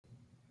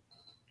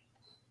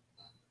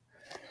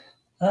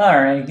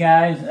All right,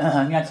 guys.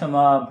 I got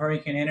some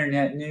breaking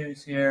internet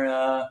news here.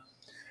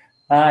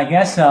 I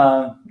guess,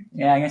 I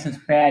guess it's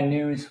bad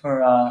news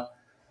for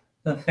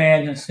the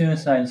fans of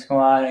Suicide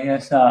Squad. I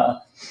guess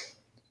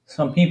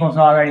some people's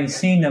already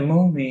seen the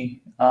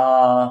movie,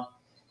 and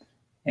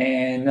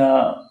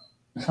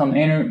some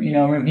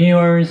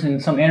reviewers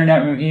and some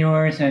internet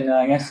reviewers, and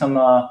I guess some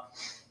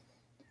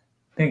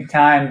big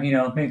time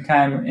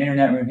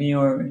internet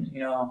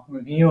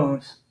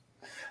reviews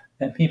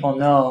that people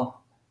know.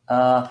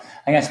 I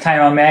guess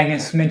Tyrone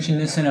Magnus mentioned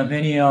this in a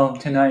video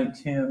tonight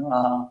too.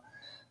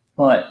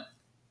 But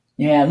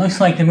yeah, it looks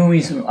like the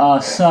movie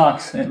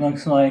sucks. It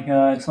looks like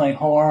it's like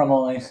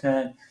horrible.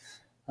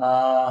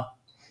 Uh,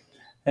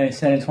 they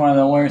said it's one of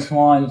the worst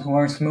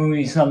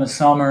movies of the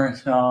summer.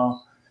 So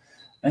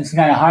it's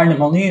kind of hard to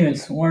believe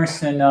it's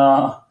worse than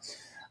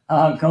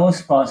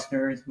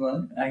Ghostbusters.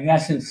 But I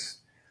guess it's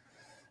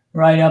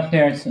right up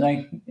there.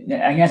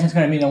 I guess it's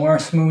going to be the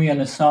worst movie of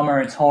the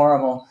summer. It's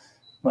horrible.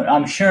 But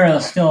I'm sure it'll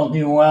still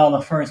do well the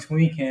first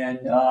weekend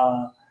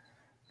because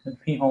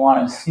people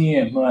want to see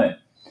it. But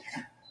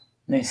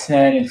they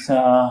said it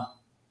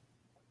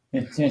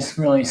just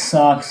really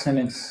sucks and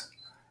it's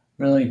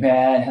really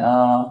bad.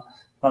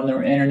 From the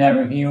internet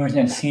reviewers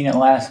that seen it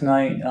last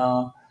night,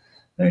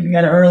 they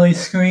got an early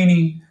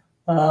screening.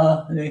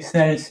 They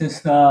said it's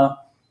just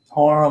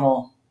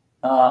horrible.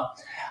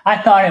 I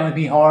thought it would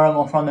be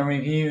horrible from the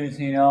reviews,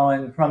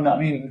 and from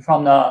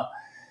the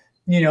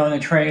the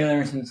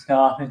trailers and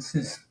stuff. It's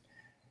just,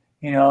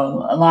 a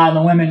lot of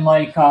the women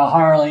like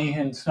Harley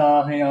and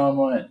stuff,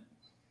 but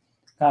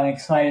got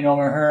excited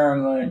over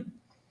her, but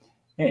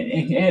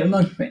it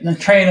looked, the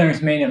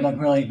trailers made it look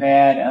really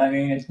bad. I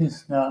mean, it's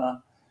just,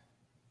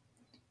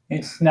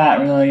 it's not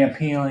really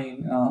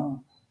appealing.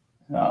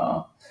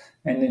 And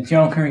the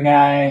Joker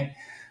guy,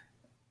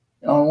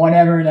 or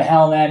whatever the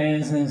hell that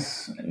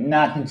is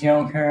not the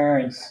Joker.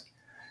 It's,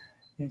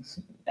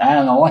 I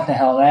don't know what the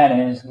hell that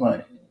is,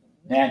 but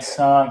that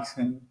sucks.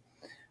 And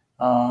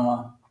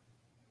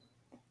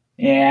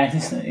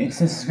it's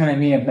just going to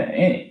be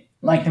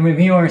like the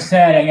reviewer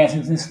said. I guess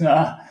it's just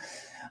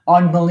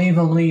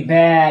unbelievably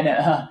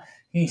bad.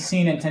 He's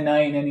seen it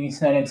tonight, and he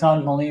said it's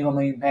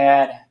unbelievably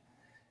bad.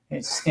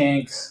 It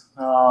stinks.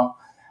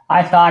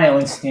 I thought it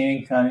would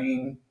stink. I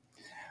mean,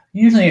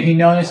 usually, if you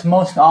notice,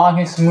 most of the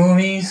August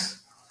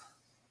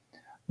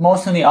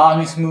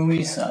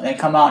movies that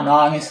come out in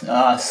August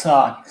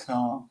suck.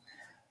 So,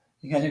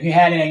 because if you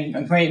had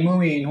a great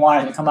movie, you'd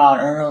want it to come out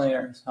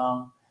earlier.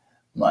 So,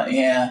 but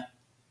yeah,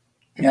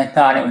 I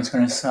thought it was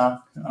going to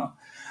suck. So.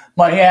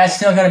 But yeah, it's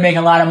still going to make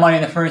a lot of money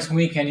the first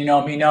weekend.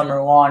 Be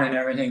number one and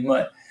everything.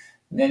 But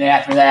then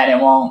after that,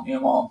 it won't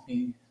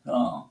be.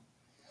 So.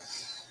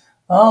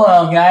 Oh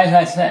well, guys,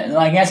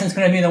 I guess it's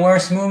going to be the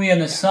worst movie of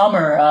the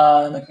summer.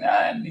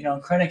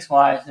 Critics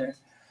wise,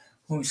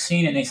 who's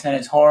seen it, they said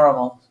it's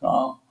horrible.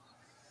 So,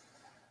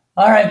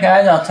 all right,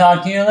 guys, I'll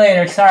talk to you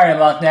later. Sorry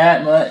about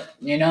that, but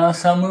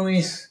some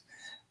movies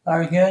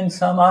are good and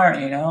some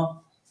aren't.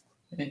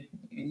 It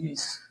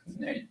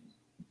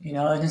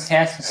just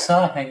has to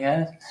suck, I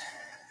guess.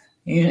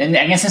 And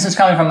I guess this is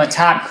coming from a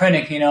top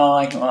critic,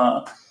 like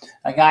a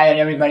guy that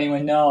everybody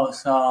would know.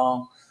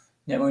 So.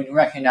 That we'd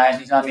recognize.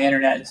 He's on the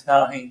internet and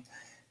stuff. He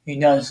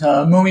does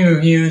movie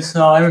reviews,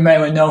 so everybody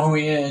would know who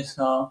he is.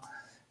 So,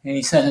 and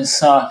he says it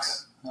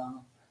sucks.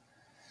 All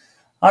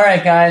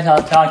right, guys,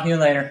 I'll talk to you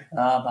later.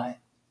 Bye.